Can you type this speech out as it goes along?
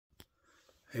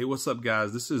Hey, what's up,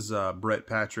 guys? This is Brett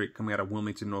Patrick coming out of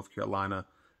Wilmington, North Carolina.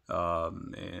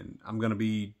 And I'm going to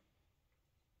be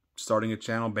starting a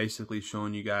channel basically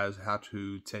showing you guys how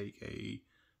to take a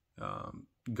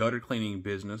gutter cleaning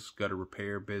business, gutter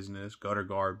repair business, gutter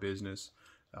guard business,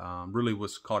 really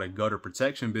what's called a gutter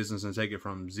protection business, and take it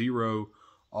from zero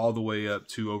all the way up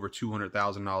to over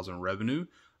 $200,000 in revenue.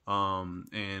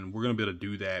 And we're going to be able to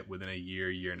do that within a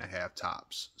year and a half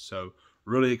tops. So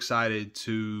really excited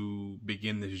to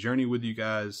begin this journey with you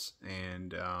guys,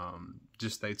 and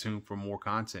just stay tuned for more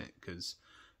content, because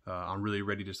I'm really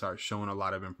ready to start showing a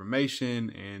lot of information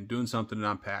and doing something that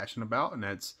I'm passionate about, and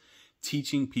that's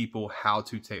teaching people how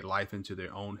to take life into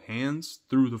their own hands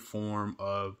through the form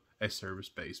of a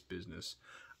service-based business.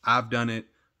 I've done it,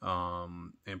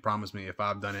 and promise me, if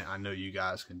I've done it, I know you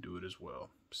guys can do it as well.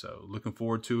 So looking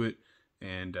forward to it,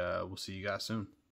 and we'll see you guys soon.